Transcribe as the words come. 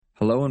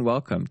Hello and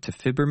welcome to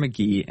Fibber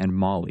McGee and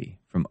Molly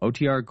from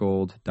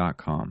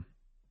OTRGold.com.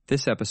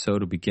 This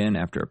episode will begin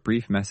after a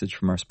brief message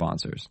from our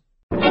sponsors.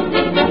 The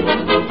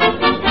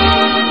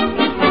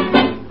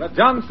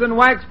Johnson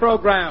Wax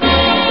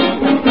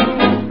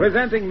Program,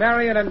 presenting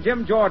Marion and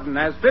Jim Jordan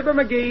as Fibber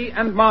McGee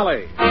and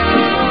Molly.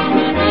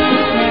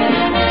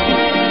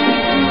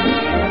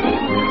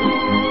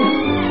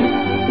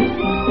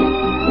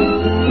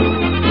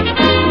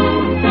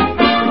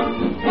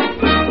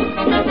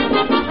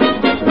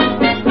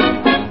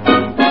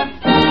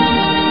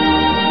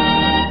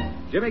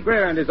 Jimmy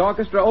Greer and his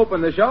orchestra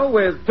open the show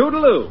with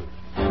Toodaloo.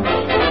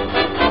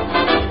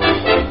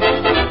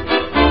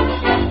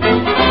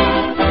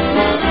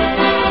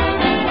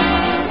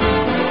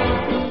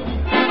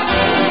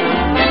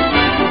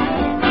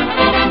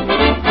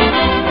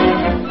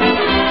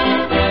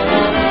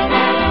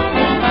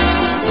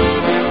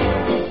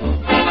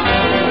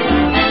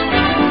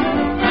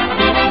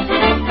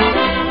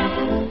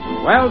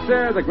 Well,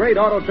 sir, the great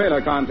auto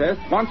trailer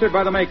contest, sponsored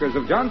by the makers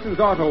of Johnson's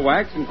Auto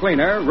Wax and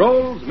Cleaner,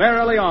 rolls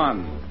merrily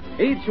on.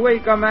 Each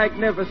week, a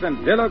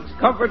magnificent deluxe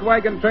covered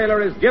wagon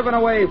trailer is given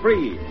away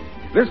free.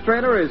 This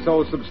trailer is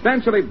so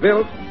substantially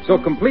built, so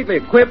completely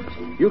equipped,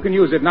 you can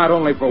use it not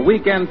only for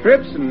weekend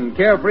trips and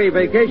carefree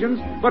vacations,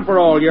 but for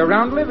all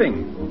year-round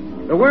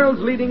living. The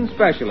world's leading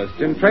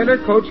specialists in trailer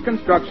coach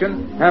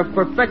construction have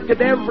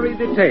perfected every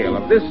detail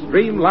of this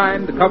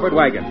streamlined covered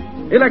wagon.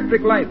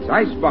 Electric lights,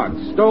 icebox,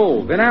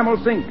 stove, enamel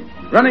sink,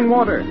 running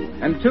water,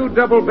 and 2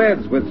 double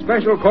beds with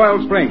special coil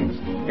springs.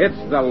 It's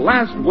the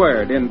last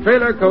word in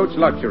trailer coach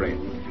luxury.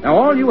 Now,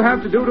 all you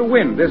have to do to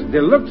win this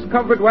deluxe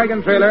covered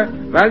wagon trailer,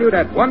 valued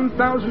at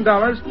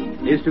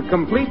 $1,000, is to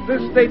complete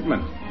this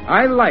statement.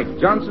 I like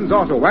Johnson's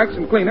Auto Wax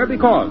and Cleaner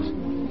because.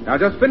 Now,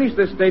 just finish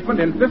this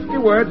statement in 50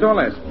 words or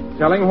less,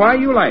 telling why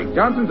you like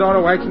Johnson's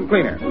Auto Wax and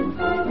Cleaner.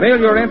 Mail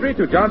your entry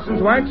to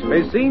Johnson's Wax,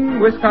 Racine,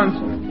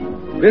 Wisconsin.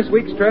 This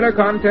week's trailer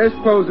contest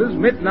closes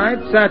midnight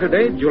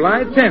Saturday,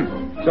 July 10th.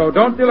 So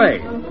don't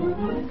delay.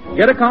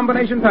 Get a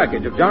combination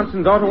package of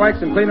Johnson's Auto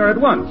Wax and Cleaner at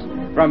once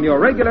from your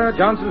regular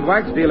Johnson's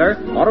Wax dealer,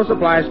 auto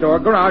supply store,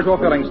 garage, or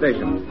filling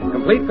station.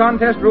 Complete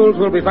contest rules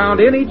will be found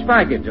in each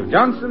package of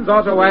Johnson's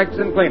Auto Wax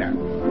and Cleaner.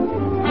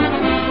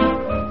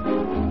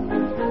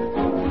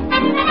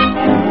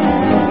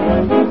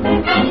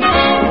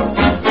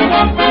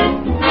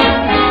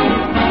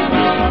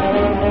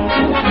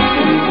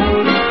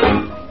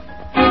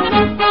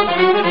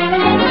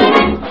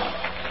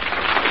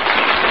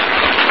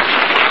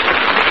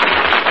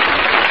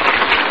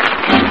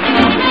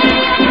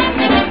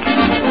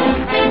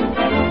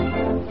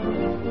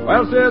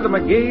 Well, sir, the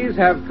McGees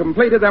have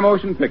completed their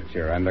motion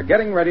picture and are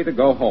getting ready to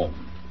go home.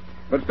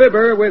 But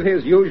Fibber, with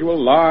his usual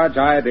large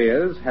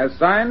ideas, has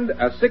signed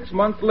a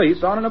 6-month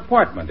lease on an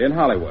apartment in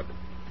Hollywood.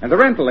 And the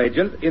rental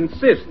agent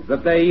insists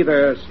that they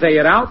either stay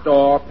it out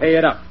or pay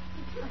it up.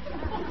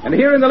 And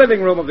here in the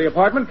living room of the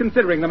apartment,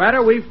 considering the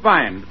matter, we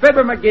find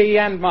Fibber McGee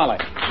and Molly.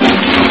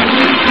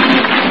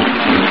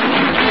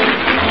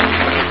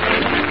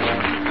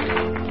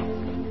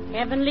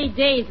 Heavenly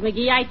days,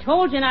 McGee. I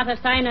told you not to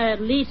sign a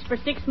lease for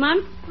 6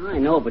 months. I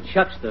know, but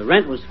shucks, the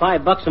rent was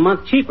 $5 a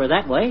month cheaper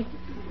that way.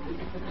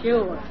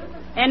 Sure.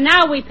 And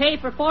now we pay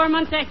for 4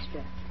 months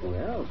extra.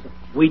 Well,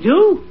 we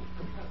do?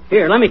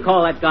 Here, let me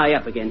call that guy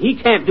up again. He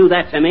can't do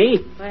that to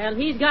me. Well,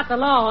 he's got the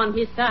law on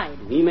his side.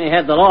 He may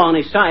have the law on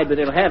his side, but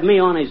it'll have me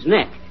on his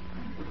neck.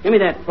 Give me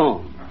that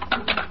phone.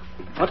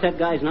 What's that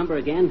guy's number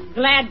again?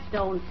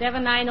 Gladstone,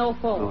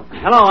 7904. Oh,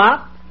 hello,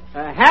 Al.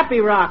 Happy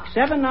Rock,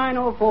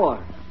 7904.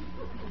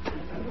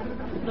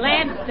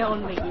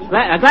 Gladstone, McGee.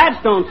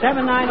 Gladstone,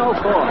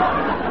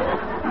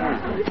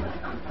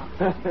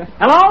 7904.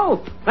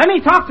 Hello? Let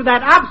me talk to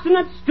that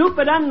obstinate,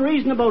 stupid,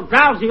 unreasonable,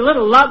 drowsy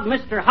little lug,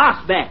 Mr.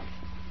 Hosbeck.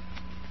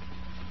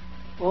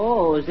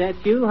 Oh, is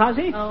that you,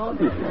 Hossie? Oh.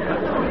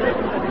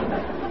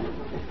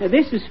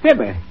 This is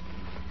Fibber.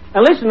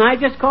 Listen, I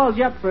just called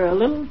you up for a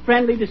little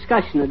friendly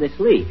discussion of this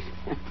lease.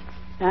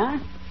 Huh?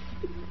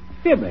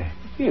 Fibber,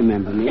 you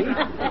remember me.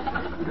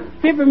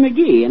 Fibber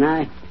McGee, and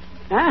I...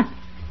 Huh?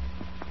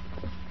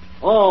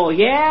 Oh,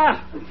 yeah?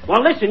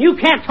 Well, listen, you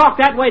can't talk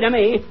that way to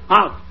me.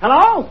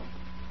 Hello?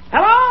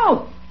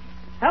 Hello?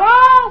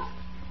 Hello?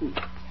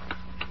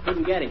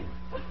 Couldn't get him.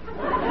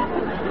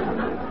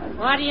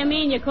 What do you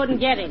mean you couldn't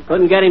get him?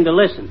 Couldn't get him to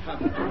listen.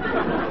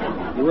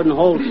 He wouldn't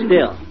hold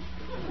still.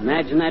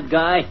 Imagine that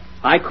guy.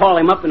 I call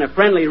him up in a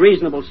friendly,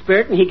 reasonable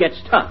spirit, and he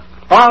gets tough.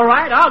 All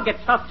right, I'll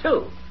get tough,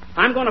 too.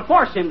 I'm going to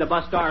force him to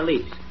bust our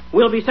lease.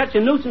 We'll be such a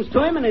nuisance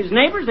to him and his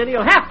neighbors that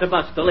he'll have to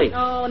bust the lease.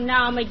 Oh,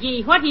 now,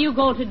 McGee, what are you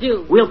going to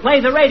do? We'll play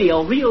the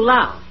radio real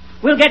loud.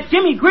 We'll get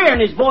Jimmy Greer and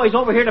his boys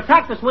over here to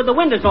practice with the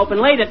windows open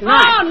late at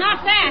night. Oh,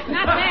 not that.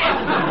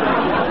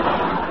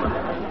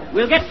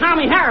 We'll get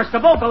Tommy Harris to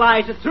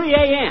vocalize at 3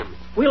 a.m.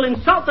 We'll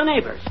insult the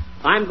neighbors.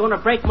 I'm going to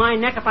break my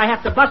neck if I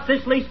have to bust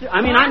this lease.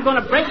 I'm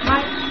going to break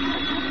my...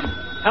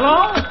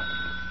 Hello?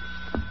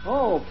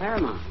 Oh,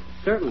 Paramount.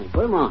 Certainly.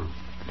 Put him on.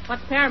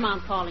 What's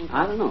Paramount calling for?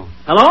 I don't know.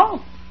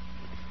 Hello?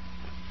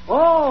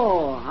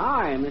 Oh,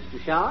 hi, Mr.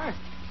 Shower.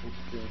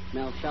 It's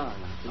Mel Shower.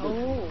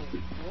 Oh.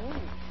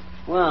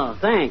 Well,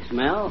 thanks,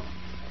 Mel.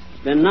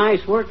 It's been nice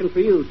working for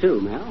you, too,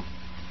 Mel.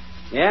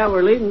 Yeah,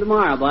 we're leaving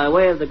tomorrow by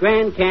way of the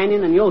Grand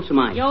Canyon and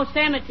Yosemite.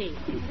 Yosemite.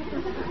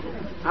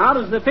 How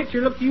does the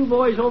picture look to you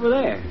boys over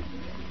there?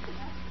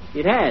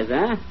 It has,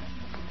 huh?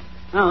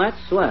 Oh, that's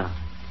swell.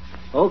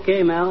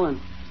 Okay, Mel, and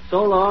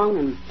so long,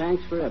 and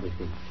thanks for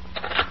everything.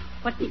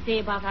 What's he say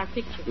about our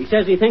picture? He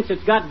says he thinks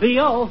it's got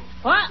B.O.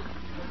 What?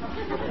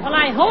 Well,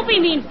 I hope he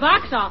means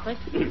box office.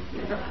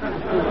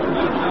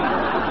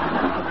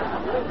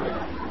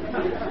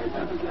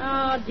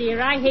 Oh,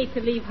 dear, I hate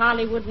to leave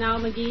Hollywood now,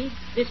 McGee.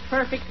 This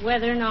perfect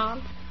weather and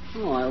all.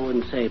 Oh, I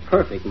wouldn't say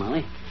perfect,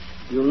 Molly.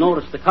 You'll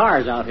notice the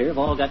cars out here have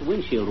all got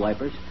windshield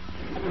wipers.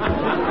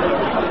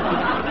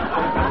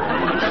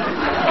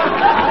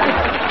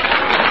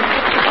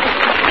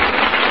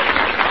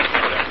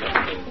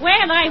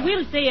 Well, I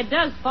will say it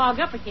does fog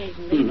up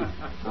occasionally.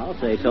 I'll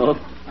say so.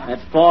 That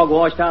fog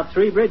washed out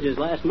 3 bridges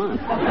last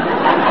month.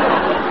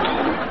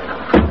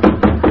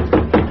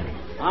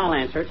 I'll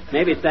answer it.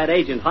 Maybe it's that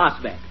agent,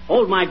 Hosbeck.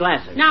 Hold my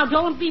glasses. Now,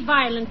 don't be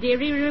violent,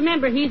 dearie.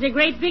 Remember, he's a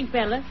great big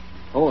fella.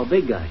 Oh, a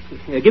big guy.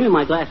 Here, give me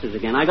my glasses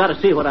again. I got to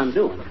see what I'm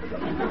doing.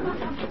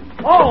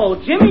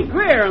 Oh, Jimmy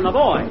Greer and the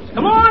boys.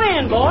 Come on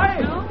in,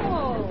 boys.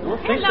 Oh,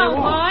 hello,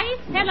 boys.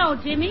 Hello,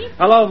 Jimmy.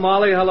 Hello,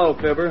 Molly. Hello,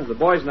 Fibber. The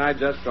boys and I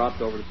just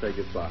dropped over to say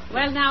goodbye.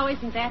 Well, now,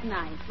 isn't that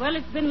nice? Well,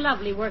 it's been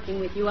lovely working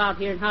with you out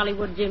here in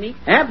Hollywood, Jimmy.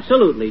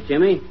 Absolutely,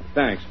 Jimmy.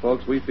 Thanks,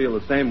 folks. We feel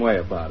the same way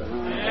about it.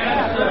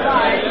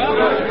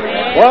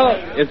 Well,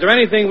 is there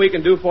anything we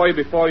can do for you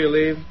before you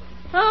leave?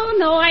 Oh,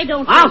 no, I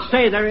don't. I'll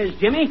say there is,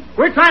 Jimmy.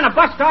 We're trying to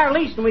bust our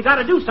lease, and we got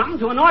to do something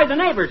to annoy the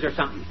neighbors or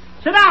something.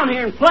 Sit down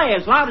here and play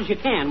as loud as you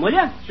can, will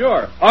you?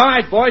 Sure. All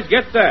right, boys,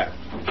 get set.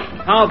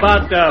 How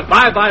about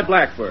Bye-Bye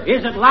Blackbird?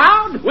 Is it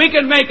loud? We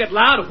can make it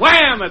loud.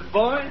 Wham it,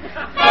 boys.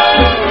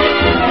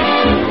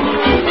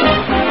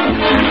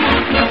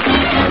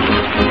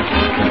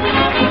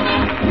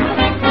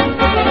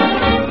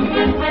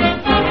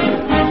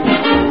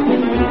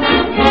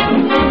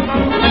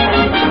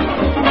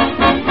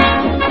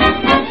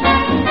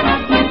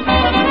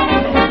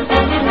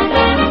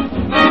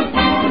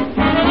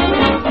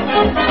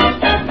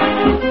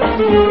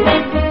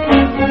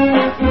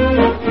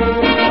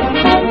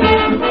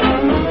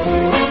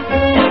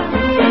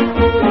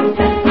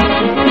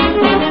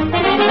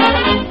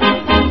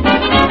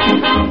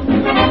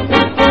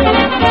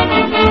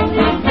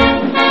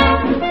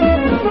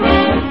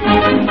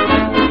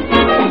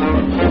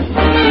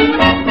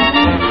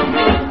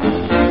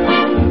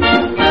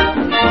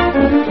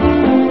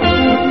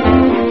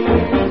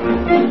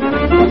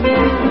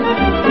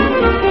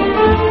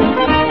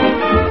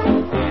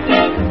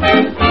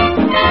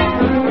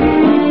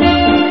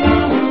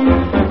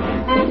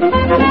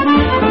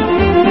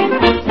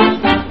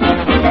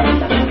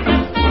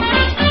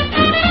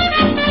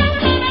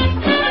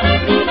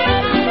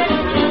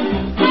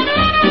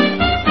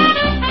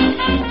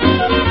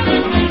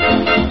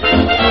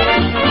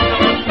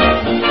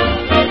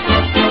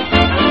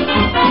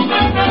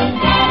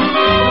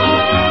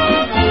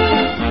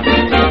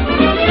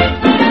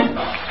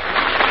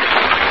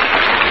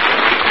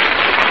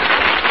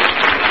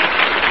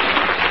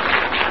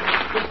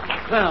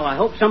 Well, I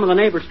hope some of the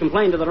neighbors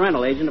complained to the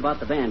rental agent about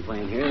the band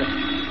playing here.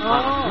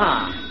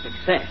 Aha,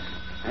 success.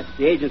 That's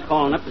the agent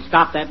calling up to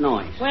stop that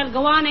noise. Well,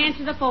 go on,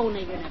 answer the phone,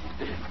 nigger.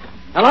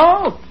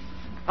 Hello?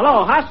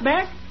 Hello,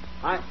 Hosbeck?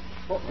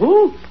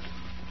 Who?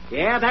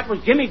 Yeah, that was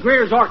Jimmy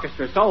Greer's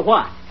orchestra, so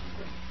what?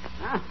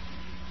 Huh?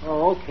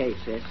 Oh, okay,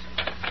 sis.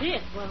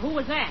 Sis? Well, who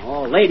was that?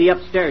 Oh, lady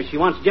upstairs. She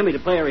wants Jimmy to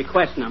play a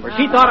request number.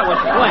 She thought it was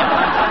swell.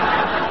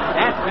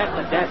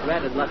 That's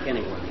ratted luck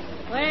anyway.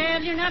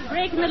 Well, you're not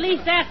breaking the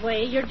lease that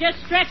way. You're just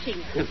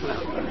stretching it.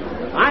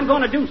 I'm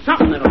going to do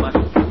something that'll bust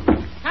it.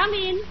 Come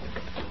in.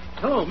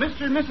 Hello,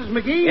 Mr. and Mrs.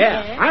 McGee?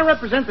 Yeah. I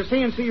represent the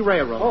CNC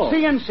Railroad. Oh.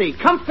 CNC,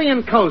 comfy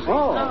and cozy.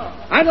 Oh.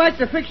 I'd like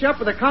to fix you up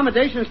with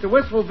accommodations to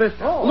Wistful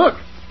Vista. Oh. Look,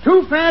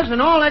 2 fares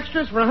and all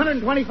extras for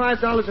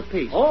 $125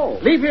 apiece. Oh.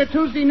 Leave here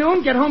Tuesday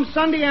noon, get home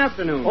Sunday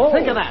afternoon. Oh.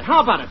 Think of that. How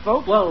about it,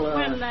 folks? Well,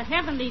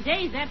 Heavenly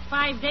Days, that's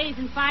 5 days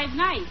and 5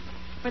 nights.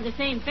 For the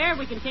same fare,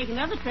 we can take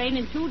another train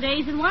in 2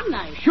 days and 1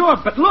 night. Sure,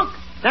 but look,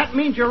 that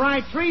means you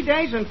ride 3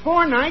 days and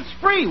 4 nights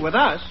free with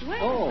us.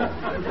 Oh. Well,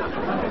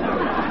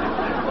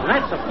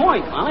 that's the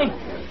point, Molly.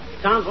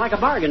 Sounds like a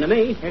bargain to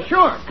me. Yeah,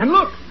 sure. And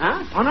look,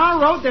 Huh? on our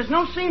road, there's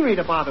no scenery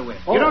to bother with.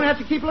 Oh. You don't have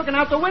to keep looking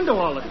out the window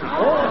all the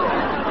time.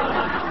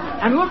 Oh.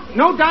 And look,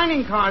 no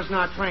dining cars in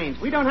our trains.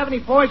 We don't have any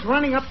boys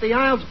running up the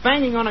aisles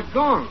banging on a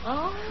gong.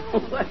 Oh.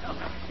 Well,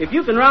 if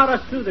you can route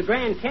us through the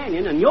Grand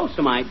Canyon and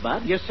Yosemite,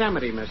 Bud.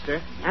 Yosemite, mister.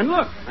 And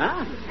look,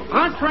 Huh?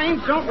 our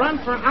trains don't run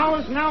for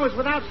hours and hours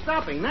without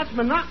stopping. That's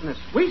monotonous.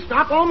 We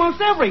stop almost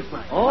every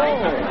place. Oh.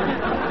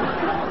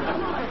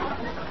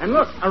 And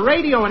look, a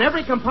radio in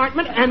every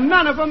compartment, and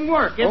none of them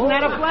work. Isn't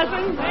that a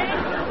blessing?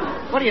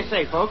 What do you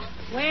say, folks?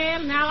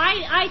 Well, now,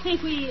 I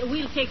think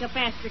we'll take a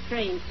faster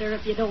train, sir,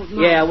 if you don't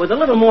mind. Yeah, with a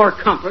little more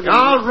comfort.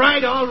 All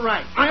right, all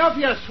right. I offer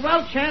you a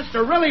swell chance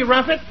to really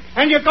rough it,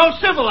 and you go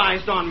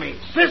civilized on me.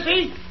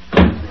 Sissy!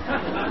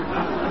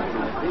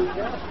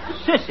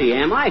 Sissy,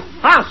 am I?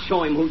 I'll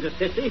show him who's a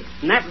sissy.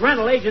 And that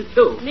rental agent,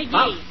 too.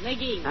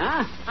 McGee.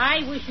 Huh?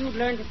 I wish you'd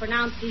learn to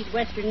pronounce these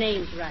Western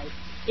names right.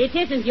 It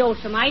isn't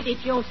Yosemite,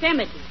 it's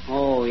Yosemite.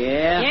 Oh,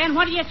 yeah? Yeah, and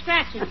what are you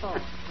scratching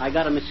for? I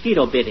got a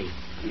mosquito bitty.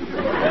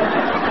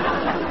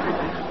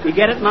 You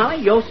get it,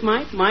 Molly?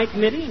 Yosemite, mite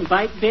mitty, and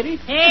bite bitty?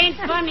 Ain't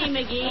funny,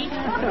 McGee.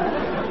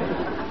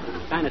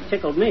 Kind of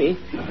tickled me.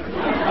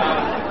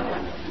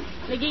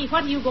 McGee,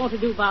 what are you going to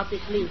do about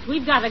this lease?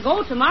 We've got to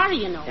go tomorrow,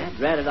 you know. That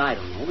ratted, I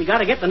don't know. We got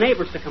to get the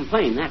neighbors to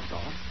complain, that's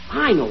all.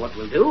 I know what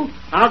we'll do.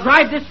 I'll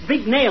drive this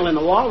big nail in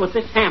the wall with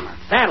this hammer.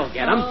 That'll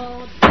get them. Oh.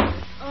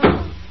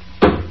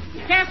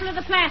 Careful of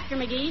the plaster,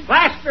 McGee.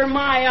 Plaster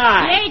my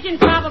eye. The agent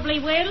probably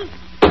will.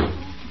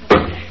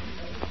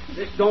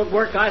 This don't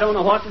work, I don't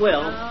know what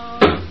will. Oh,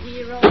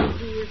 dear.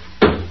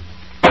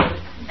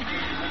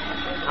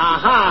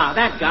 Aha,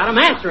 that got him.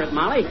 Answer it,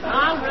 Molly.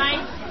 All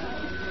right.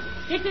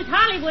 This is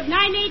Hollywood,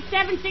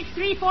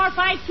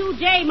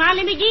 987-63452J.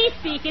 Molly McGee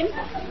speaking.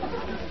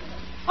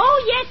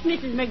 Oh, yes,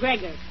 Mrs.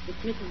 McGregor. It's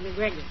Mrs.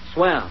 McGregor.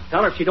 Swell.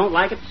 Tell her if she don't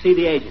like it to see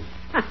the agent.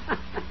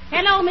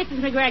 Hello,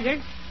 Mrs.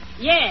 McGregor.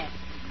 Yes.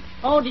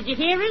 Oh, did you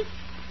hear us?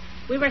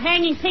 We were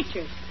hanging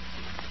pictures.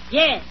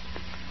 Yes.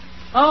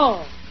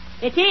 Oh,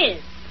 it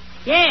is.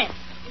 Yes.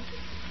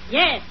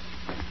 Yes.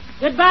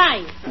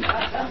 Goodbye.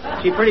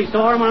 She pretty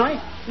sore, Molly?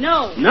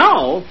 No.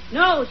 No?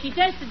 No, she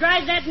says to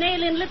drive that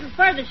nail in a little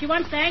further. She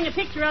wants to hang a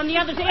picture on the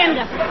other end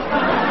of it.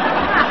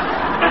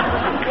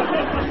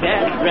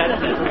 Dead.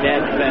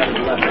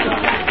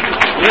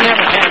 You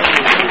never had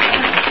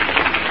anything.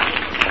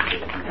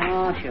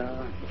 Oh,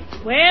 sure.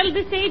 Well,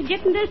 this ain't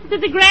getting us to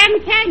the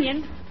Grand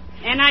Canyon,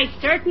 and I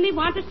certainly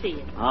want to see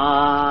it.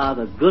 Ah,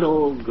 the good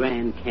old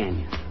Grand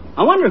Canyon.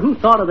 I wonder who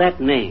thought of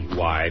that name.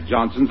 Why,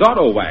 Johnson's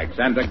Auto Wax,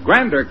 and a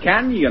grander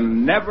canyon you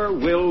never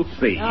will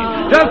see.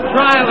 Oh. Just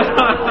try the...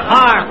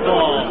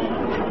 Harpo!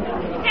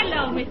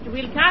 Hello, Mr.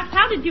 Wilcox.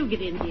 How did you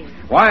get in here?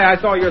 Why, I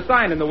saw your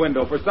sign in the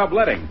window for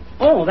subletting.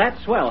 Oh, that's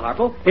swell,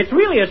 Harpo. It's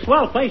really a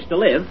swell place to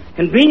live.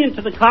 Convenient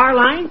to the car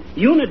line,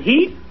 unit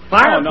heat,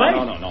 fireplace.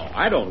 Oh, no.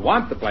 I don't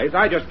want the place.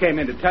 I just came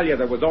in to tell you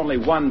there was only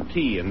one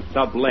T in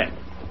sublet.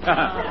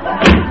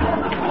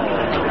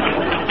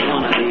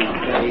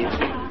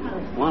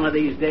 One of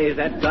these days,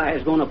 that guy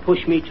is going to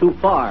push me too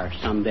far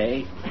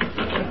someday.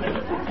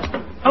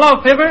 Hello,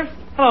 Fibber.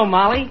 Hello,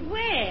 Molly.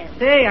 Well,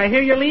 Say, I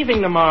hear you're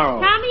leaving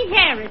tomorrow. Tommy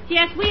Harris.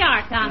 Yes, we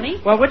are,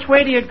 Tommy. Well, which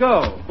way do you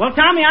go? Well,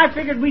 Tommy, I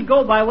figured we'd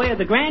go by way of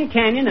the Grand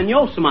Canyon and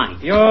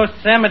Yosemite.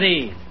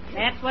 Yosemite.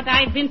 That's what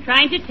I've been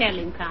trying to tell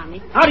him,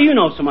 Tommy. How do you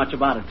know so much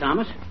about it,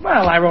 Thomas?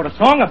 Well, I wrote a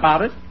song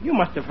about it. You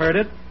must have heard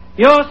it.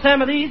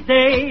 Yosemite's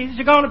days,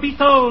 you're going to be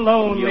so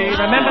lonely.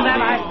 Remember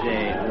that?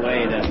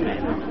 Wait a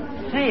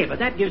minute. Say, but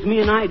that gives me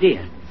an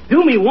idea.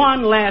 Do me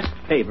one last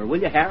favor, will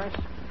you, Harris?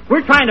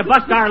 We're trying to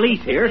bust our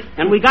lease here,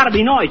 and we got to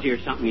be noisy or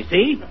something, you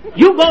see?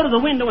 You go to the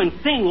window and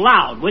sing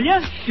loud, will you?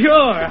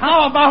 Sure.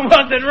 How about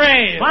Was It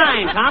Rain?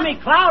 Fine, Tommy.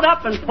 Cloud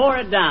up and pour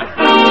it down.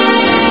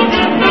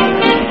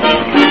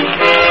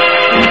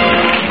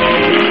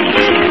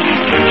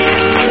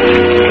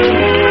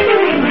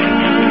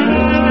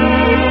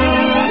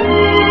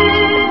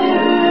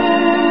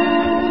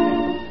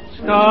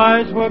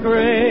 Skies were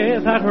gray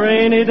that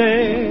rainy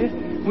day.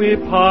 We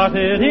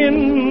parted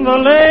in the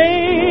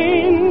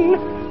lane.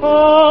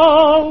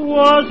 Oh,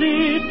 was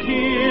it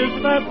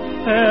tears that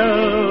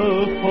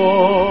fell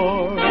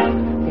for?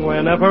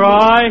 Whenever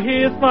I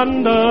hear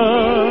thunder,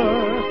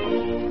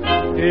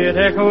 it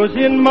echoes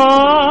in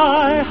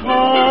my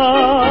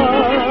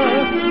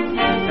heart.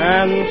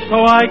 And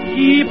so I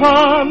keep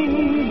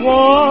on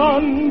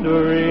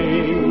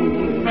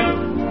wondering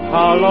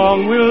how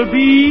long we'll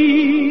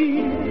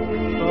be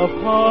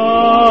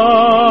apart.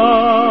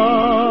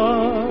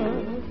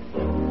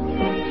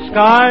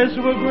 Skies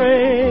were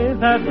gray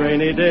that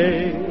rainy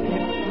day.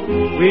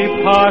 We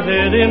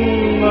parted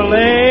in the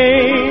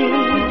lane.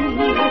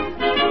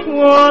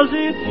 Was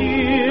it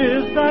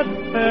tears that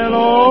fell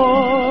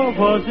or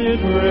was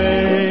it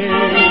rain?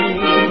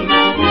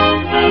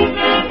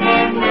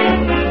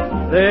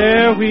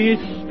 There we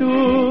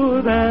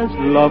stood as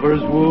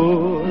lovers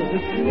would.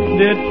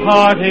 Did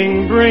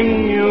parting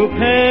bring you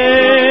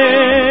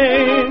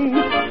pain?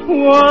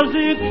 Was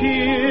it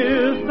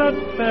tears that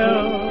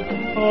fell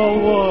or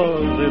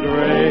was it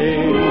rain?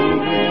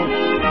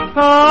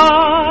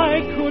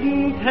 I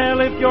couldn't tell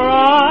if your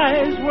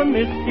eyes were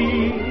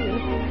misty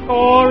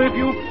or if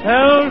you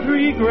felt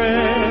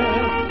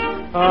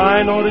regret.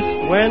 I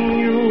noticed when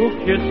you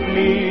kissed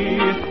me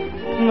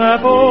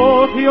that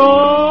both your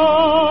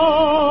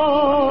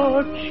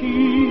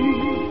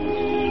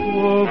cheeks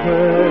were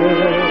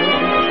red.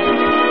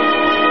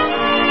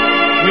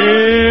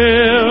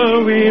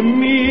 Till we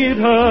meet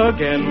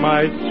again,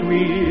 my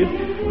sweet,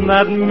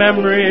 that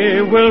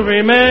memory will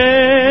remain.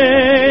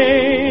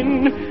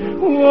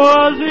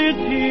 Was it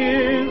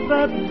tears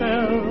that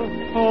fell,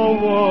 or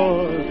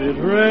was it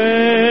rain?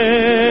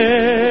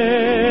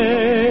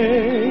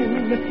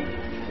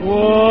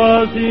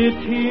 Was it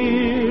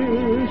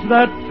tears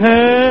that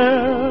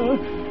fell,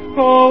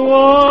 or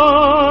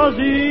was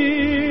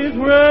it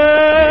rain?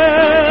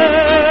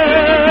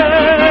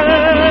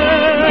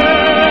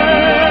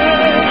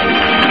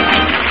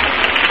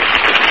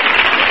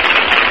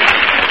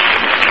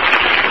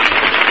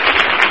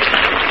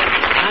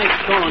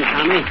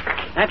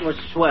 was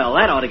swell.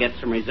 That ought to get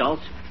some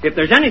results. If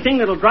there's anything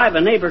that'll drive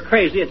a neighbor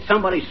crazy, it's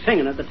somebody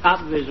singing at the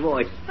top of his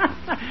voice.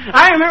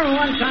 I remember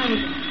one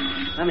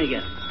time... Let me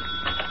guess.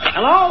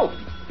 Hello?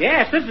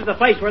 Yes, this is the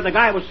place where the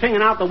guy was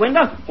singing out the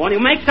window. Want to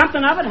make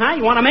something of it, huh?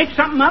 You want to make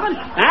something of it?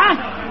 Huh?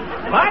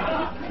 What?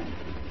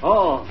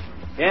 Oh,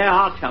 yeah,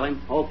 I'll tell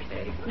him.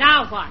 Okay.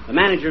 Now what? The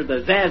manager of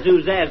the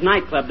Zazoo Zaz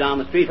nightclub down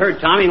the street heard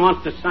Tommy and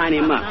wants to sign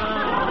him up.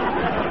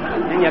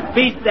 Can you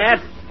beat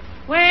that?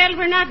 Well,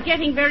 we're not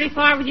getting very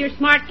far with your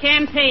smart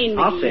campaign,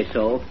 McGee. I'll say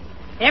so.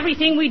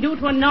 Everything we do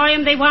to annoy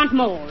them, they want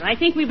more. I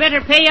think we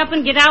better pay up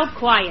and get out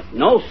quiet.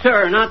 No,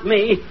 sir, not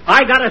me.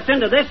 I got us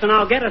into this, and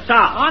I'll get us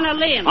out. On a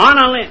limb. On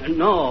a limb.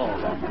 No.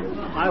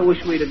 I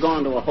wish we'd have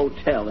gone to a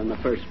hotel in the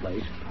first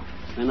place.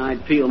 Then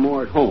I'd feel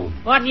more at home.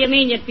 What do you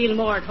mean you'd feel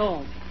more at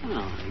home?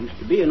 Well, I used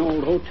to be an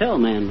old hotel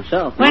man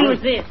myself. When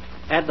was this?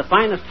 Had the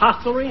finest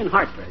hostelry in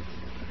Hartford.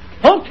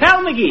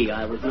 Hotel McGee,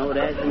 I was known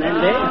as in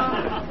them days.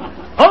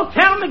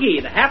 Hotel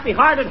McGee, the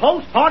happy-hearted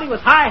host, haughty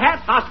with high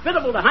hats,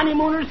 hospitable to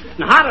honeymooners,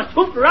 and hottest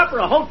hooper-upper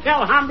of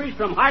hotel hombres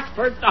from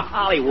Hartford to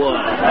Hollywood.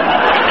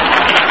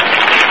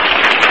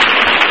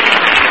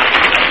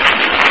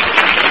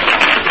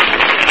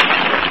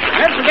 I'll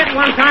never forget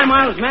one time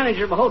I was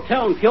manager of a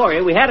hotel in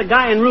Peoria. We had a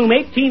guy in room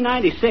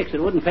 1896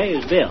 that wouldn't pay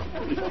his bill.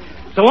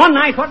 So one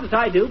night, what does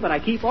I do? But I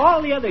keep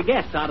all the other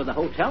guests out of the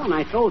hotel, and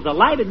I throws a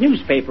lighted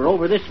newspaper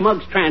over this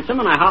mug's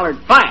transom, and I hollered,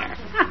 fire.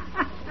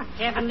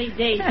 Heavenly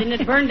days. Didn't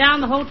it burn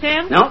down the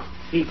hotel? No.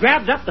 He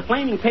grabbed up the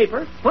flaming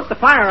paper, put the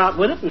fire out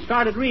with it, and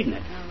started reading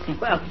it.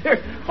 Well,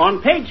 sir, on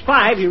page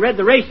 5, he read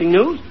the racing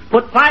news,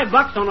 put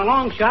 $5 on a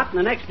long shot, and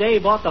the next day he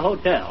bought the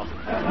hotel.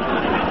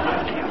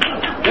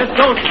 This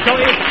goes to show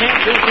you if you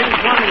can't do things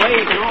one way,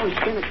 you can always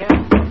skin a cat.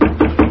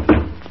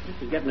 This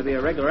is getting to be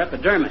a regular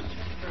epidermis.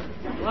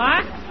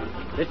 What?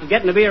 This is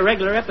getting to be a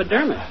regular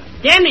epidermis.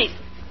 Damn it.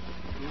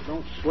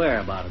 Don't swear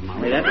about it,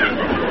 Molly. That's...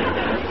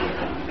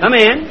 Come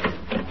in.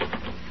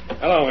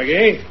 Hello,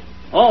 McGee.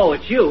 Oh,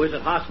 it's you, is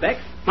it, Hosbeck?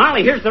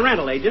 Molly, here's the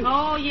rental agent.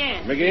 Oh,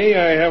 yes. McGee,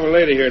 I have a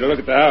lady here to look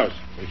at the house.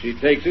 If she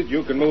takes it,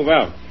 you can move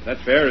out.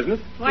 That's fair, isn't it?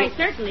 Why,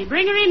 certainly.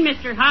 Bring her in,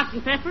 Mr.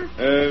 Hassenpfeffer.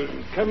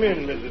 Come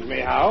in, Mrs.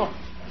 Mehow.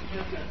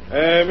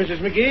 Mrs.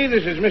 McGee,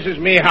 this is Mrs.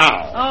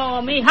 Mehow.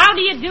 Oh, me, how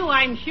do you do,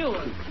 I'm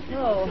sure.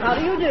 Oh, how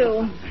do you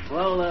do?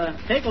 Well,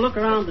 take a look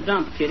around the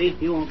dump, Kitty.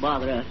 You won't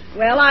bother us.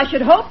 Well, I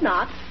should hope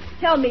not.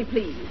 Tell me,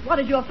 please, what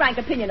is your frank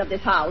opinion of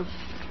this house?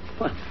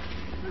 Well,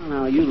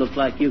 now, you look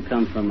like you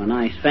come from a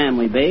nice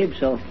family, babe,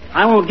 so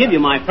I won't give you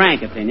my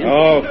frank opinion.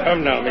 Oh,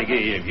 come now,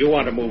 McGee. If you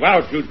want to move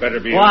out, you'd better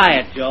be...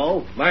 Quiet,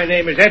 Joe. My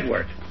name is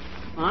Edward.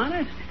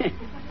 Honest?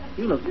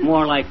 You look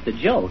more like the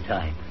Joe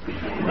type.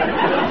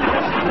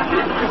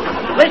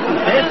 Listen,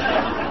 sis.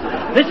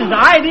 This is the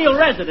ideal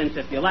residence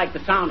if you like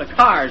the sound of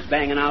cars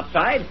banging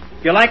outside.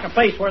 If you like a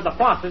place where the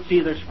faucets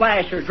either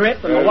splash or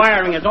drip and the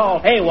wiring is all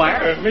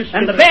haywire.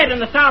 And the bed in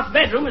the south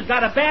bedroom has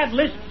got a bad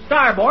list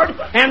starboard,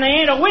 and there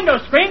ain't a window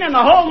screen in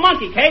the whole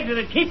monkey cage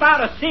that'd keep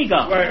out a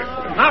seagull.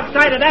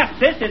 Outside of that,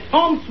 sis, it's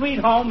home sweet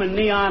home and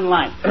neon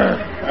lights.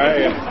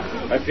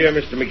 I fear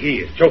Mr.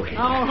 McGee is joking.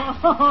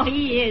 Oh,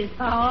 he is.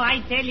 Oh,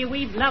 I tell you,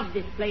 we've loved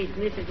this place,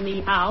 Mrs.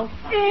 Mehow.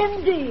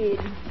 Indeed.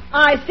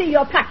 I see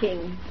you're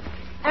packing.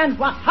 And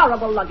what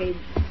horrible luggage.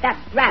 That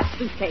brass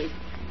suitcase.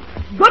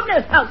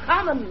 Goodness, how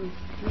common.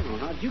 Oh,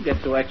 how'd you get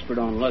so expert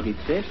on luggage,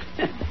 sis?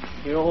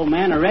 Your old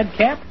man a red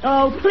cap?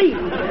 Oh, please.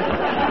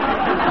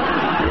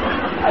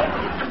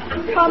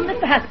 Come,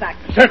 Mr. Hasback.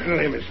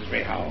 Certainly, Mrs.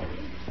 Mehow.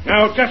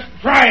 Now, just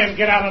try and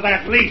get out of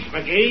that lease,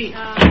 McGee.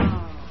 Oh.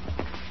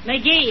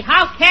 McGee,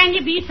 how can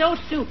you be so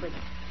stupid?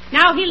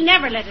 Now he'll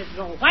never let us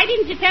go. Why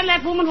didn't you tell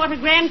that woman what a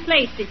grand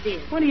place this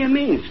is? What do you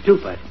mean,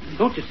 stupid?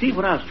 Don't you see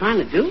what I was trying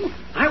to do?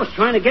 I was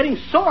trying to get him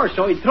sore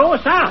so he'd throw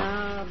us out.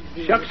 Oh,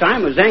 Shucks,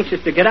 I'm as anxious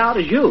to get out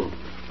as you.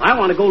 I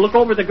want to go look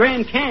over the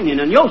Grand Canyon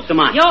and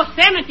Yosemite.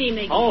 Yosemite,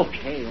 McGee.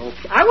 Okay.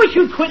 I wish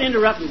you'd quit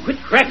interrupting, quit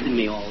correcting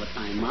me all the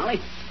time,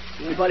 Molly.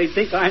 Anybody'd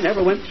think I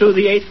never went through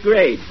the 8th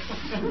grade.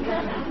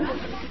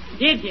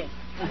 Did you?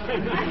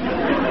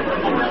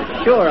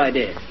 Sure I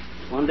did.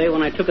 One day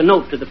when I took a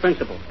note to the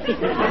principal.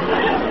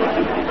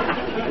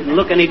 Didn't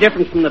look any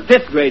different from the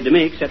 5th grade to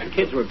me, except the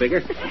kids were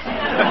bigger.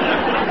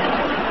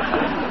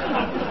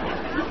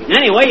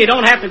 Anyway, you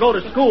don't have to go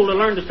to school to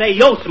learn to say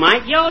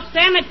Yosemite.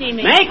 Yosemite,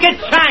 McGee. Make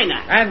it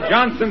China. And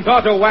Johnson's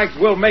Auto Wax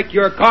will make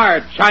your car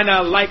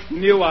China like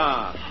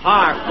newer.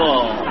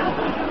 Harpo.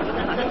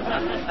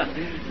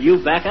 You,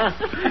 Becca?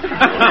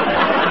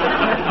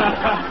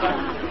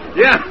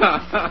 Yeah.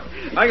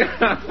 I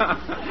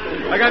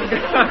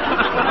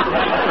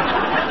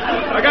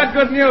got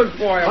good news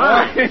for you,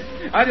 boy.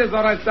 I just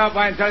thought I'd stop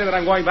by and tell you that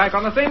I'm going back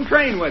on the same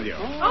train with you.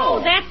 Oh,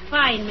 that's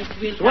fine,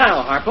 Mr. Wilcox.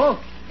 Swell, Harpo.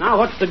 Now,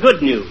 what's the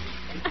good news?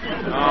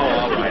 Oh,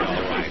 all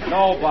right.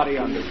 Nobody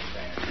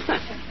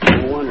understands.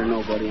 No wonder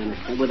nobody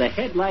understands. With a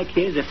head like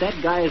his, if that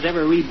guy is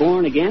ever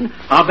reborn again,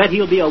 I'll bet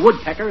he'll be a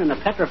woodpecker in a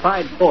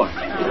petrified fort.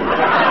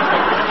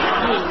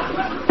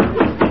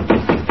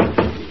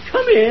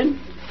 Come in.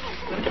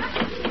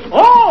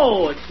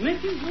 Oh, it's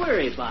Mrs.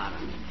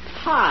 Wearybottom.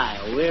 Hi,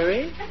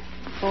 Weary.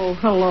 Oh,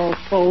 hello,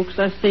 folks.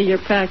 I see you're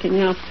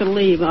packing up to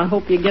leave. I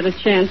hope you get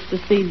a chance to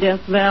see Death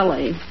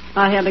Valley.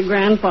 I had a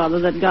grandfather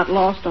that got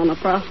lost on a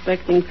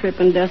prospecting trip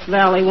in Death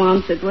Valley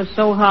once. It was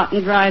so hot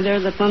and dry there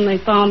that when they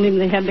found him,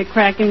 they had to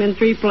crack him in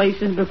 3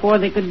 places before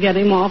they could get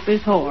him off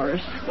his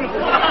horse.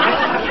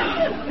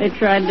 They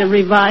tried to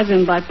revive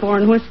him by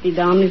pouring whiskey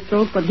down his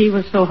throat, but he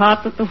was so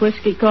hot that the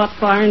whiskey caught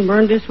fire and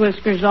burned his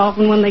whiskers off,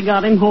 and when they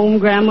got him home,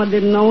 Grandma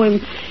didn't know him.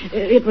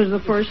 It was the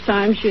first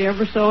time she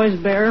ever saw his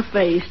bare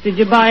face. Did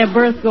you buy a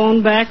berth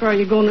going back, or are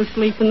you going to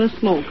sleep in the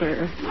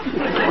smoker?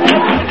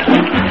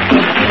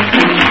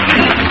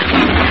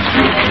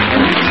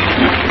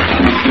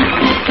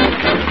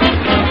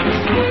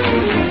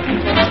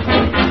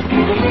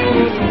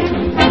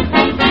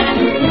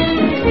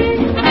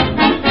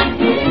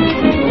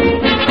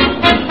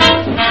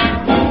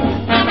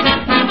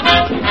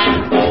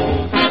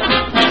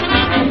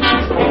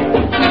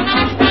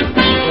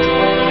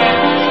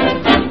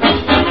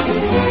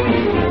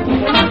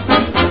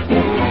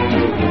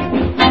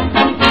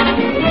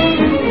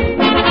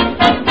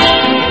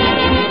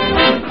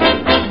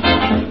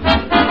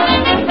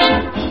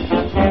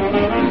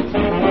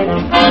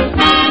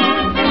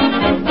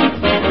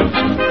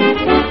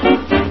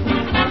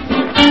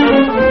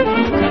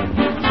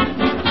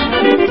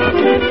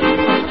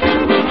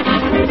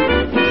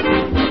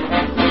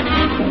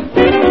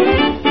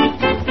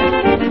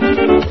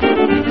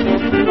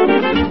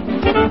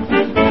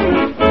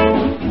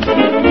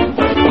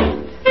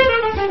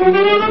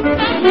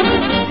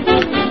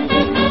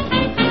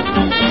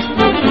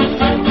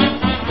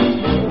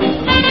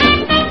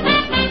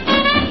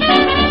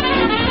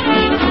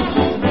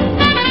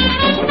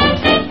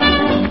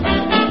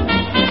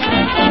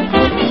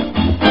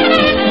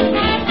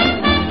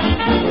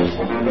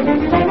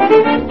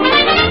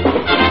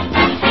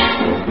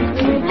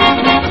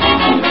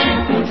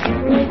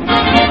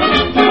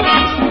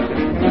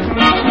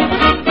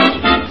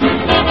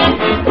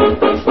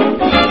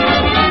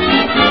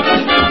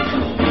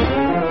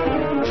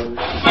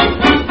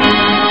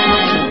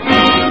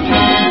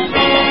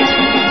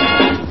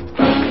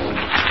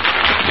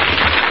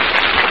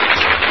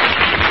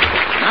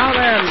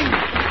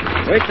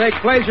 We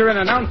take pleasure in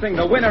announcing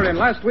the winner in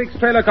last week's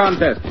trailer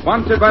contest,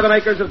 sponsored by the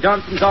makers of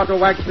Johnson's Auto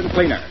Wax and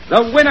Cleaner.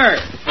 The winner!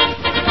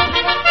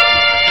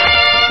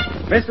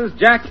 Mrs.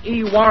 Jack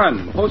E.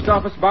 Warren, Post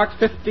Office Box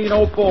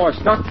 1504,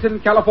 Stockton,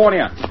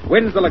 California,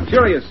 wins the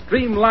luxurious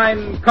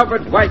Streamline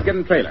covered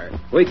wagon trailer.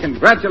 We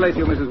congratulate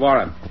you, Mrs.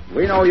 Warren.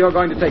 We know you're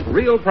going to take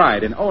real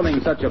pride in owning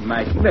such a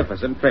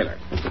magnificent trailer.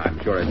 I'm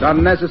sure it's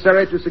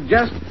unnecessary to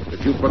suggest that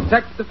you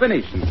protect the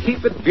finish and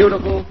keep it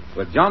beautiful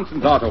with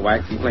Johnson's Auto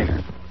Wax and Cleaner.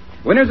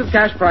 Winners of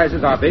cash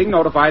prizes are being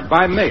notified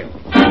by mail.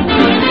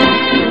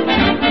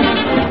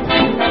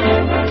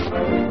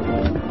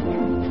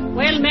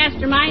 Well,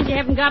 Mastermind, you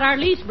haven't got our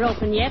lease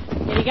broken yet.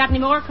 Have you got any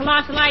more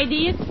colossal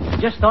ideas?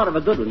 Just thought of a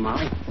good one,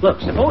 Molly.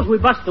 Look, suppose we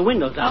bust the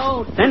windows out.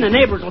 Oh. Then the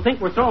neighbors will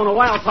think we're throwing a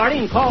wild party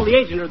and call the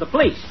agent or the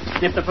police.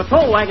 And if the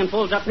patrol wagon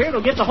pulls up here,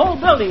 it'll give the whole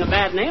building a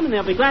bad name, and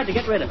they'll be glad to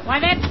get rid of it. Why,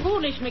 that's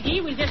foolish,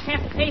 McGee. We'll just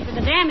have to pay for the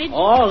damage.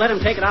 Oh, let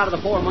them take it out of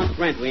the 4 months'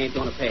 rent we ain't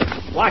going to pay.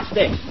 Watch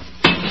this.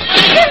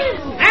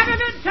 Have a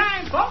good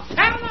time, folks.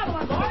 Have another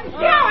one, boys.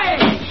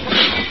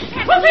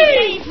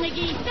 Please,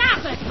 McGee,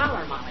 stop it.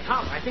 Holler, Molly,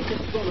 holler. I think this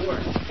is going to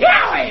work.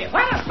 Yowie!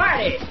 What a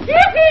party!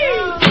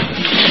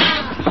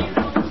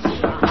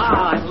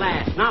 Ah, at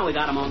last. Now we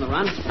got him on the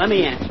run. Let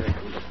me answer it.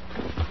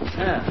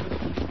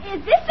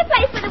 Is this the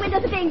place where the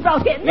windows are being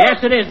broken?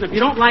 Yes, it is. And if you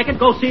don't like it,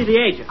 go see the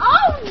agent.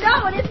 Oh,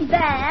 no, it isn't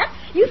that.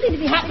 You seem to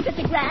be having such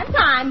a grand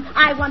time.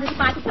 I wondered if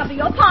I could come to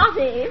your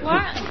party.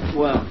 What?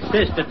 Well,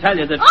 sis, to tell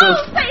you the Oh,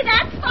 truth... say,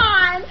 that's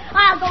fine.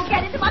 I'll go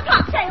get into my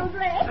cocktail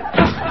dress.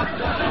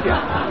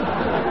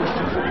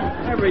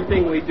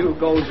 Everything we do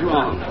goes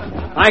wrong.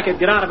 I could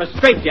get out of a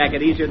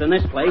straitjacket easier than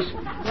this place.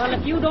 Well,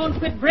 if you don't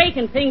quit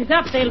breaking things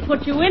up, they'll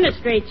put you in a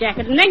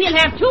straitjacket, and then you'll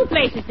have 2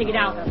 places to get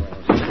out of.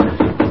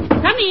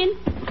 Come in.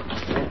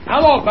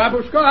 Hello,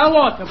 Babushka.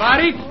 Hello,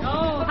 Tavares.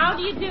 Oh, how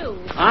do you do?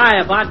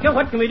 Hi, Vodka.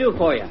 What can we do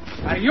for you?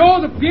 Are you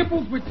the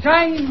peoples with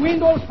shining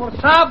windows for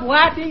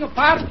subletting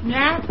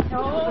apartments?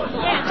 Oh,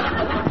 yes.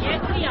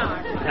 Yes, we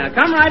are.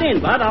 Come right in,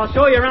 Bud. I'll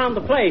show you around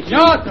the place.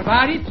 No,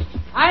 Tavares.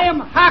 I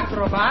am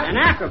acrobat. An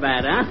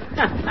acrobat, huh?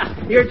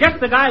 You're just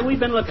the guy we've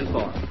been looking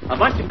for. A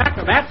bunch of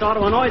acrobats ought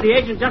to annoy the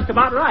agent just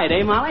about right,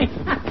 eh, Molly?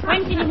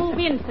 When can you move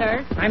in,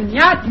 sir? I'm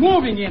not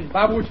moving in,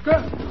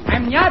 Babushka.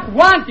 I'm not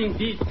wanting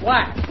this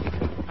flat.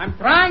 I'm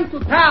trying to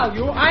tell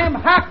you I am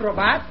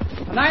acrobat,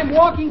 and I'm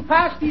walking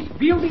past this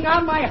building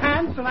on my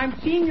hands, and I'm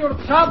seeing your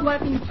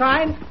subletting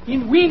sign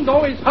in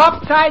window is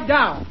upside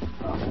down.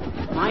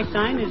 My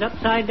sign is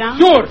upside down?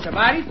 Sure,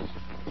 Tavares.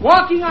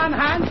 Walking on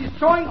hands is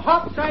showing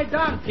upside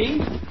down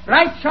things,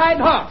 right side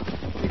up.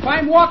 If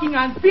I'm walking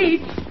on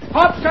feet,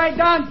 upside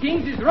down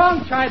things is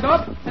wrong side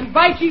up, and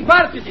vice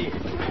versa.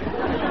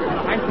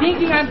 I'm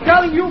thinking I'm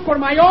telling you for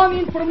my own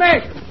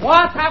information.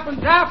 What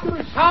happens after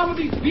is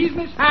somebody's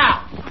business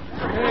house.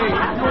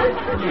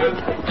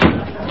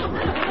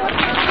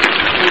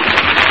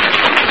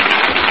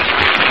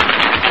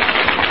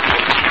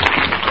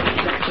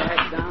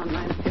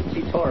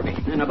 tore me.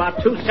 In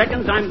about 2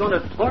 seconds, I'm going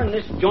to turn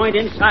this joint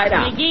inside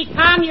out. McGee,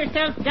 calm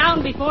yourself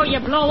down before you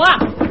blow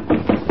up.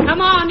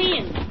 Come on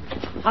in.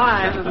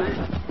 Hi,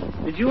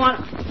 did you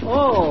want...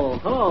 Oh,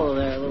 hello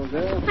there, little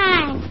girl.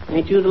 Hi.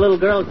 Ain't you the little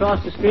girl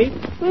across the street?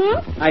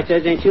 I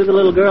says, ain't you the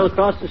little girl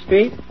across the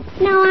street?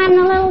 No, I'm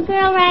the little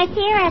girl right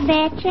here, I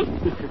betcha.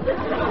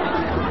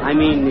 I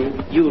mean,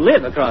 you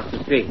live across the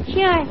street.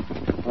 Sure.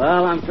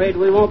 Well, I'm afraid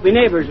we won't be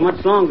neighbors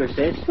much longer,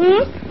 sis.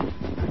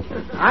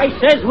 I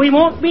says we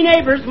won't be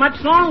neighbors much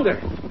longer.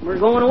 We're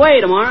going away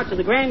tomorrow to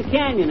the Grand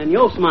Canyon in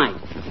Yosemite.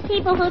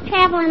 People who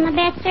travel in the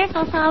best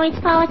circles always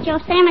call it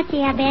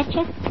Yosemite, I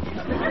betcha.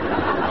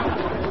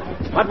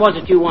 What was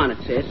it you wanted,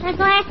 sis? A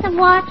glass of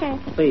water.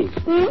 Please.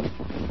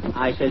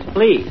 I says,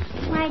 please.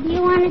 Why, do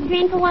you want a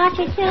drink of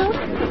water, too?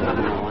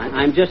 No,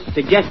 I'm just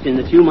suggesting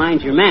that you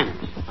mind your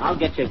manners. I'll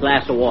get you a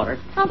glass of water.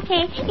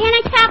 Okay. In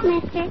a cup,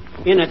 mister.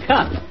 In a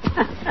cup?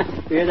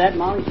 Hear that,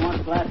 Molly? She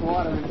wants a glass of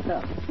water in a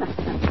cup.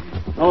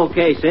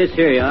 Okay, sis,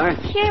 here you are.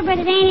 Sure, but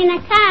it ain't in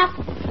a cup.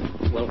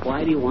 Well,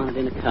 why do you want it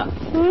in a cup?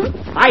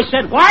 I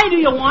said, why do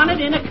you want it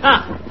in a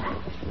cup?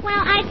 Well,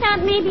 I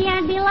thought maybe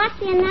I'd be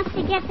lucky enough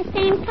to get the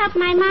same cup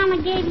my mama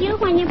gave you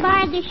when you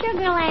borrowed the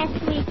sugar last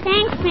week.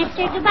 Thanks,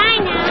 mister.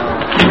 Goodbye now.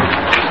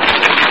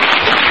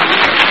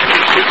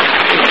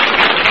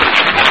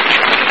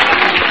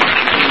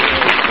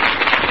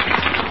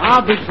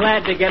 I'll be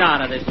glad to get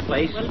out of this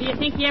place. Well, do you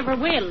think you ever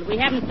will? We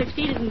haven't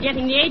succeeded in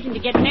getting the agent to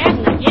get mad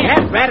at us yet.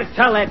 That rat,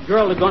 tell that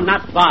girl to go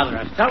not bother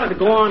us. Tell her to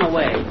go on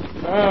away.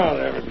 Oh,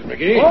 there, Mrs.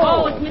 McGee.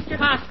 Oh, it's Mr.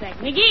 Hosbeck.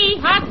 McGee,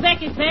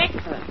 Hosbeck is back.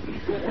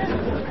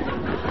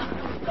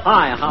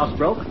 Hi,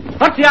 housebroke.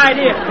 What's the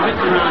idea of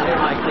sitting around here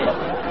like this?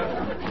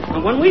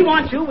 And when we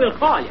want you, we'll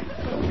call you.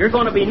 If you're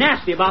going to be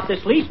nasty about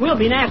this lease, we'll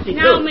be nasty,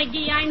 now, too.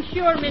 McGee, I'm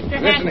sure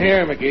Mr. Listen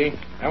here, McGee.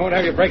 I won't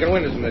have you breaking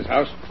windows in this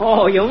house.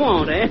 Oh, you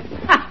won't, eh?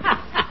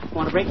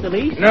 Want to break the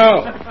lease?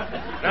 No.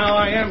 Now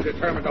I am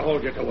determined to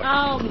hold you to it.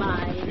 Oh,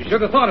 my. You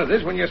should have thought of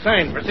this when you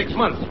signed for 6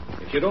 months.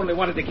 If you'd only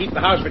wanted to keep the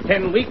house for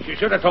 10 weeks, you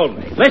should have told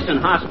me. Listen,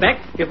 Hosbeck,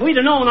 if we'd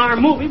have known our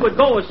movie would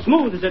go as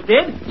smooth as it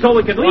did, so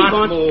we could leave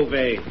What on...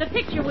 movie? The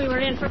picture we were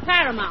in for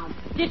Paramount.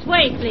 This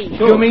way, please.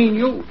 You mean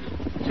you?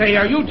 Say,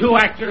 are you two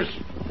actors?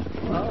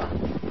 Well,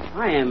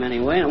 I am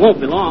anyway, and it won't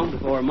be long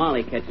before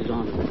Molly catches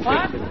on to this.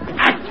 What?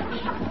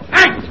 Actors!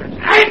 Actors!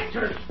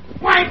 Actors!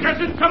 Why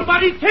doesn't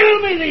somebody tell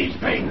me these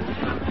things?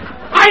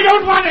 I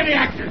don't want any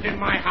actors in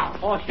my house.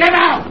 Oh, get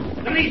out!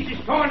 The lease is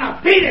torn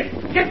up. Beat it!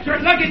 Get your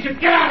luggage and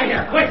get out of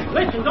here. Quick!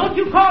 Listen, don't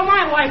you call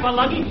my wife a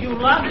luggage, you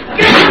lug.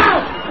 Get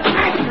out!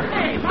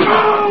 Actors!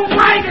 Oh,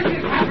 why does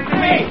this happen to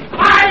me?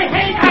 I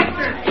hate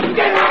actors!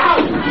 Get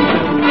out!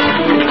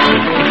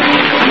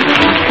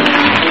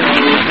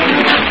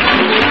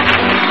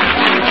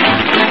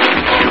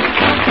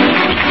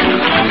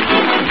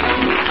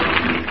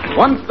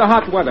 Once the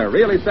hot weather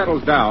really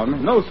settles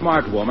down, no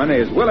smart woman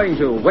is willing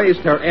to waste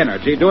her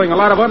energy doing a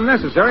lot of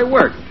unnecessary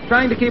work,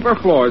 trying to keep her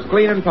floors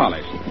clean and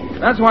polished.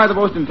 That's why the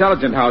most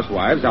intelligent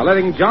housewives are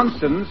letting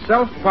Johnson's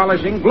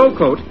self-polishing Glow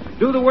Coat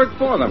do the work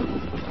for them.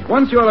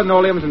 Once your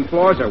linoleums and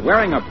floors are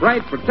wearing a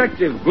bright,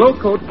 protective Glow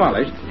Coat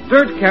polish,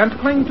 dirt can't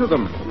cling to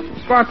them.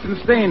 Spots and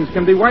stains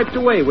can be wiped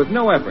away with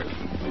no effort.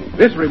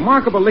 This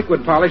remarkable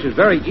liquid polish is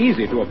very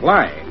easy to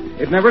apply.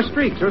 It never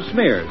streaks or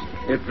smears.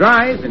 It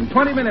dries in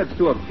 20 minutes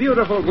to a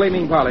beautiful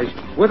gleaming polish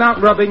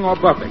without rubbing or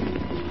buffing.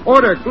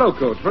 Order Glow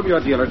Coat from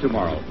your dealer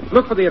tomorrow.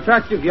 Look for the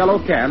attractive yellow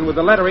can with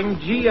the lettering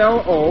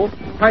GLO-COAT.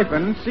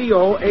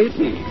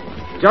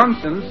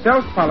 Johnson's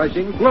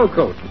Self-Polishing Glow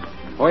Coat.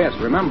 Oh, yes,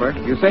 remember,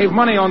 you save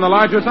money on the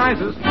larger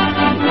sizes.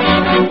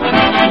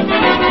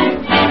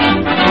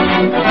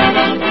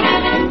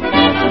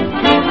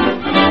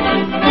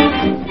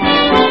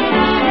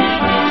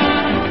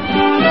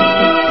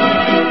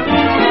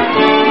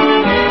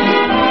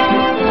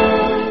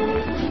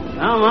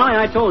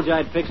 I told you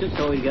I'd fix it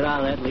so we'd get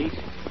out of that lease.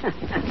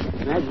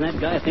 Imagine that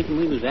guy thinking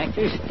we was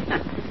actors.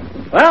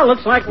 Well,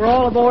 looks like we're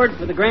all aboard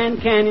for the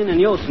Grand Canyon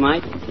and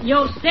Yosemite.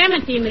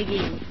 Yosemite,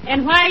 McGee.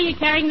 And why are you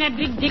carrying that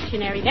big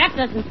dictionary? That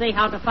doesn't say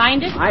how to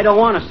find it. I don't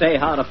want to say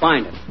how to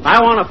find it.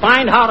 I want to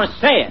find how to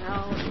say it.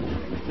 Oh.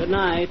 Good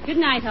night. Good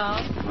night, all.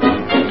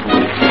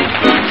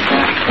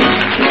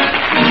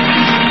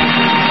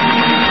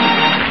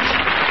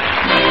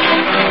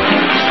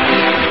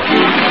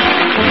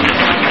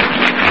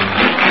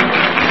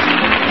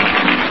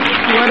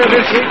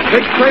 This week's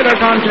big trailer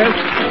contest,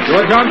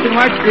 your Johnson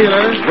Wax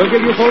dealer will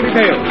give you full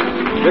details.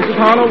 This is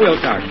Harlow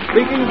Wilcox,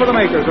 speaking for the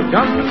makers of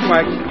Johnson's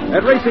Wax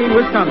at Racine,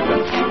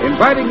 Wisconsin,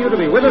 inviting you to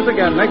be with us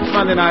again next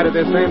Monday night at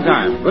this same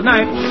time. Good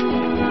night.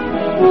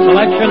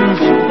 Selection,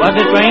 Was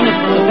It Rain? It's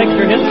from the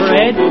picture Hit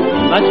Parade.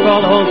 Let's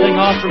call the whole thing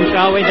off from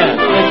Shall We Dance?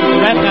 This is the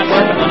Red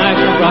Network of the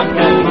National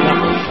Broadcasting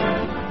Company.